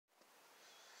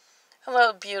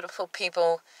Hello, beautiful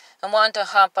people. I wanted to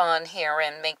hop on here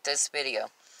and make this video.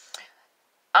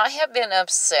 I have been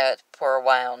upset for a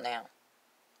while now.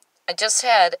 I just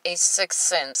had a sixth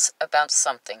sense about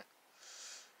something.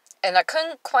 And I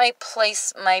couldn't quite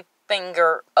place my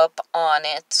finger up on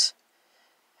it.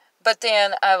 But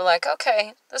then I was like,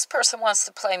 okay, this person wants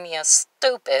to play me as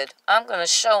stupid. I'm going to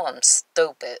show them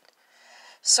stupid.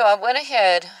 So I went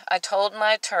ahead, I told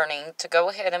my attorney to go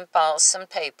ahead and file some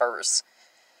papers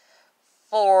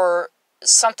for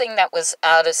something that was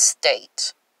out of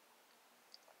state.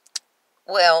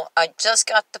 Well, I just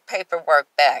got the paperwork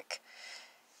back,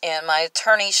 and my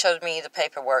attorney showed me the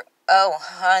paperwork. Oh,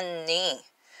 honey,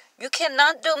 you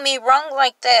cannot do me wrong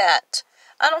like that.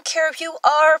 I don't care if you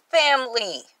are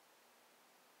family.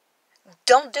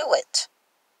 Don't do it.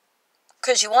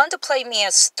 Because you want to play me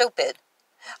as stupid.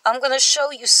 I'm going to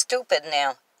show you stupid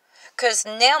now. Because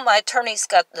now my attorney's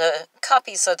got the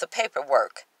copies of the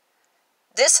paperwork.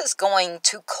 This is going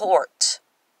to court.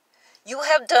 You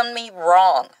have done me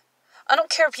wrong. I don't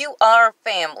care if you are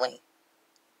family.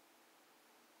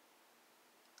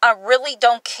 I really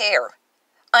don't care.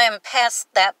 I am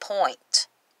past that point.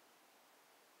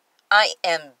 I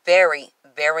am very,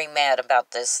 very mad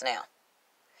about this now.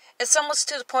 It's almost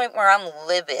to the point where I'm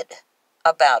livid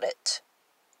about it.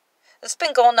 It's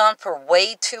been going on for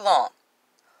way too long.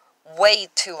 Way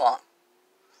too long.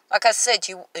 Like I said,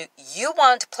 you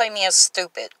wanted to play me as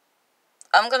stupid.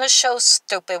 I'm going to show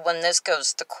stupid when this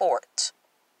goes to court.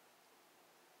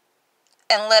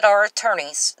 And let our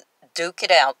attorneys duke it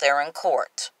out there in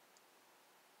court.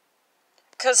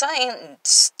 Because I ain't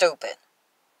stupid.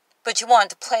 But you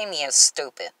wanted to play me as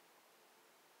stupid.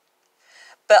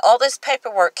 But all this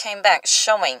paperwork came back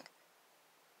showing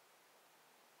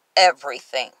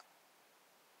everything.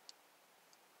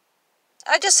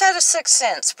 I just had a sixth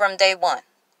sense from day one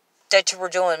that you were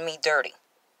doing me dirty.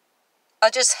 I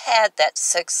just had that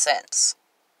sixth sense.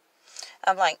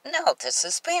 I'm like, no, this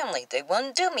is family. They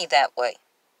wouldn't do me that way.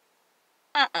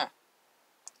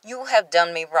 You have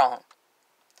done me wrong.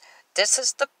 This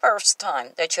is the first time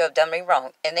that you have done me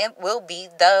wrong, and it will be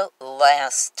the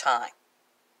last time.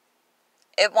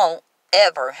 It won't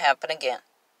ever happen again.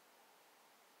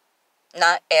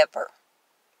 Not ever.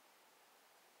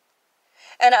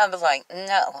 And I was like,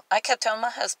 no. I kept telling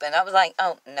my husband, I was like,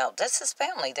 oh, no, this is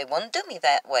family. They wouldn't do me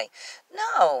that way.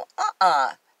 No,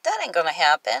 that ain't going to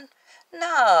happen.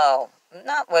 No,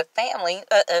 not with family.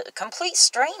 A complete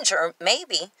stranger,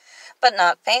 maybe, but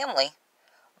not family.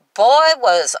 Boy,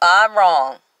 was I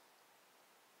wrong.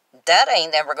 That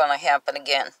ain't ever going to happen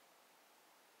again.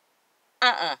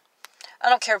 I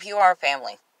don't care if you are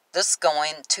family. This is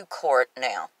going to court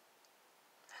now.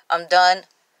 I'm done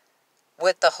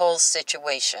with the whole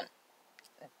situation.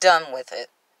 Done with it.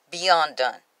 Beyond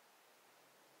done.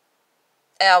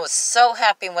 And I was so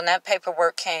happy when that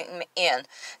paperwork came in.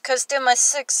 Because then my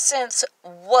sixth sense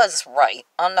was right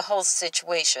on the whole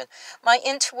situation. My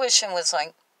intuition was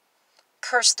like,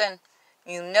 Kirsten,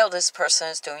 you know this person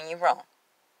is doing you wrong.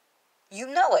 You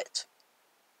know it.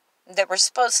 They were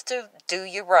supposed to do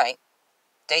you right.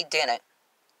 They didn't.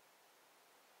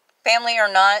 Family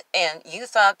or not, and you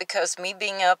thought because me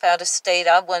being up out of state,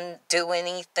 I wouldn't do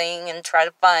anything and try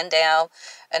to find out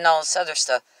and all this other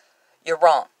stuff. You're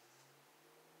wrong.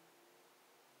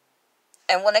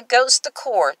 And when it goes to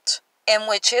court, in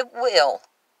which it will,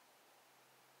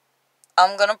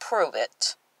 I'm going to prove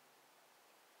it.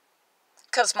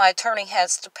 Because my attorney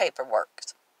has the paperwork.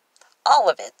 All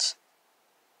of it.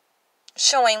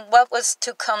 Showing what was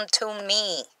to come to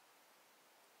me.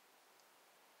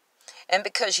 And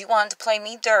because you wanted to play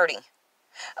me dirty.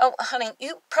 Oh, honey,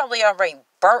 you probably already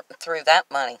burnt through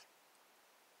that money.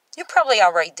 You probably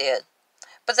already did.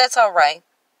 But that's all right.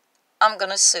 I'm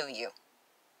going to sue you.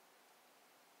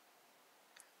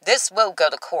 This will go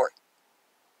to court.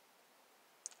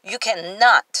 You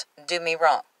cannot do me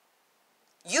wrong.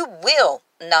 You will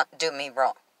not do me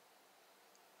wrong.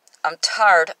 I'm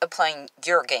tired of playing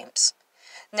your games.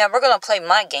 Now we're going to play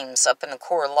my games up in the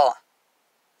court of law.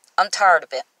 I'm tired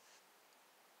of it.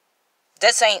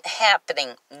 This ain't happening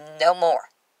no more.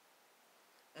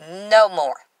 No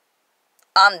more.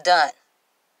 I'm done.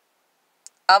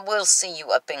 I will see you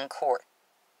up in court.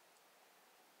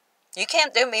 You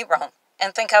can't do me wrong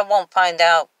and think I won't find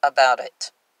out about it.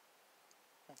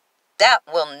 That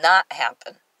will not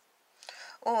happen.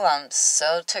 Ooh, I'm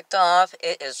so ticked off.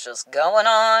 It is just going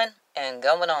on and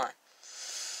going on.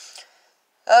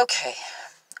 Okay,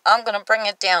 I'm going to bring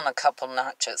it down a couple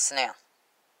notches now.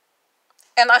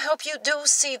 And I hope you do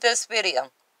see this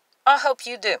video. I hope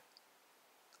you do.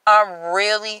 I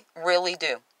really, really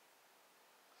do.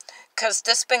 Because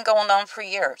this has been going on for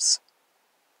years.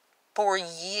 for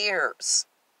years.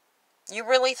 You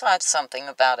really thought something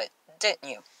about it, didn't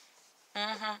you?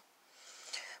 Mm-hmm.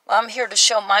 Well, I'm here to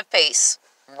show my face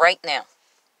right now.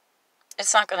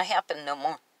 It's not going to happen no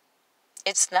more.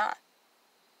 It's not.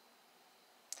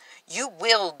 You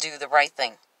will do the right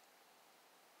thing.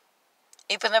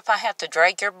 Even if I have to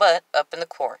drag your butt up in the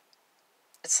court.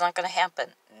 It's not going to happen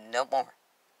no more.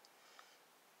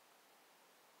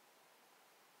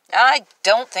 I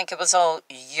don't think it was all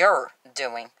your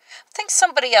doing. I think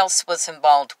somebody else was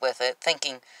involved with it,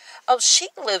 thinking, oh, she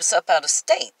lives up out of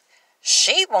state.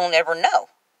 She won't ever know.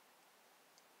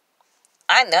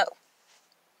 I know.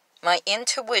 My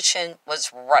intuition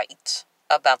was right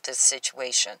about this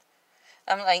situation.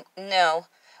 I'm like, no.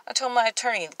 I told my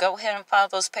attorney to go ahead and file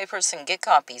those papers and get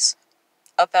copies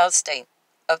up out of state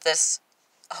of this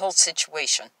whole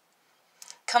situation.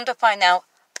 Come to find out,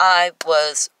 I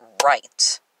was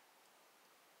right.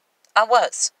 I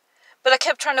was. But I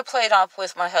kept trying to play it off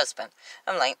with my husband.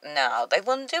 I'm like, no, they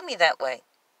wouldn't do me that way.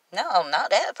 No,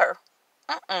 not ever.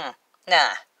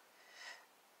 Nah.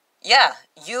 Yeah,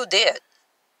 you did.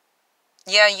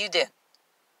 Yeah, you did.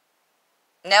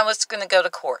 Now it's going to go to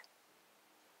court.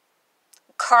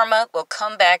 Karma will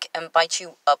come back and bite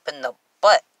you up in the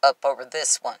butt up over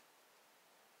this one.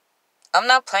 I'm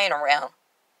not playing around.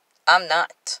 I'm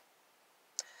not.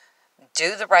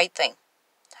 Do the right thing.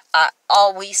 I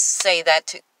always say that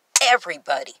to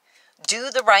everybody. Do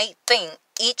the right thing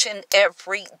each and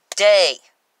every day.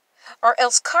 Or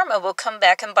else karma will come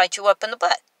back and bite you up in the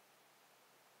butt.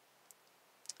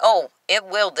 Oh, it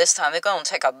will this time. It's going to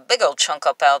take a big old chunk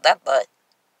up out of that butt.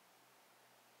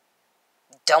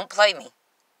 Don't play me.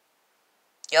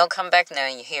 You'll come back now,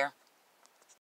 you hear?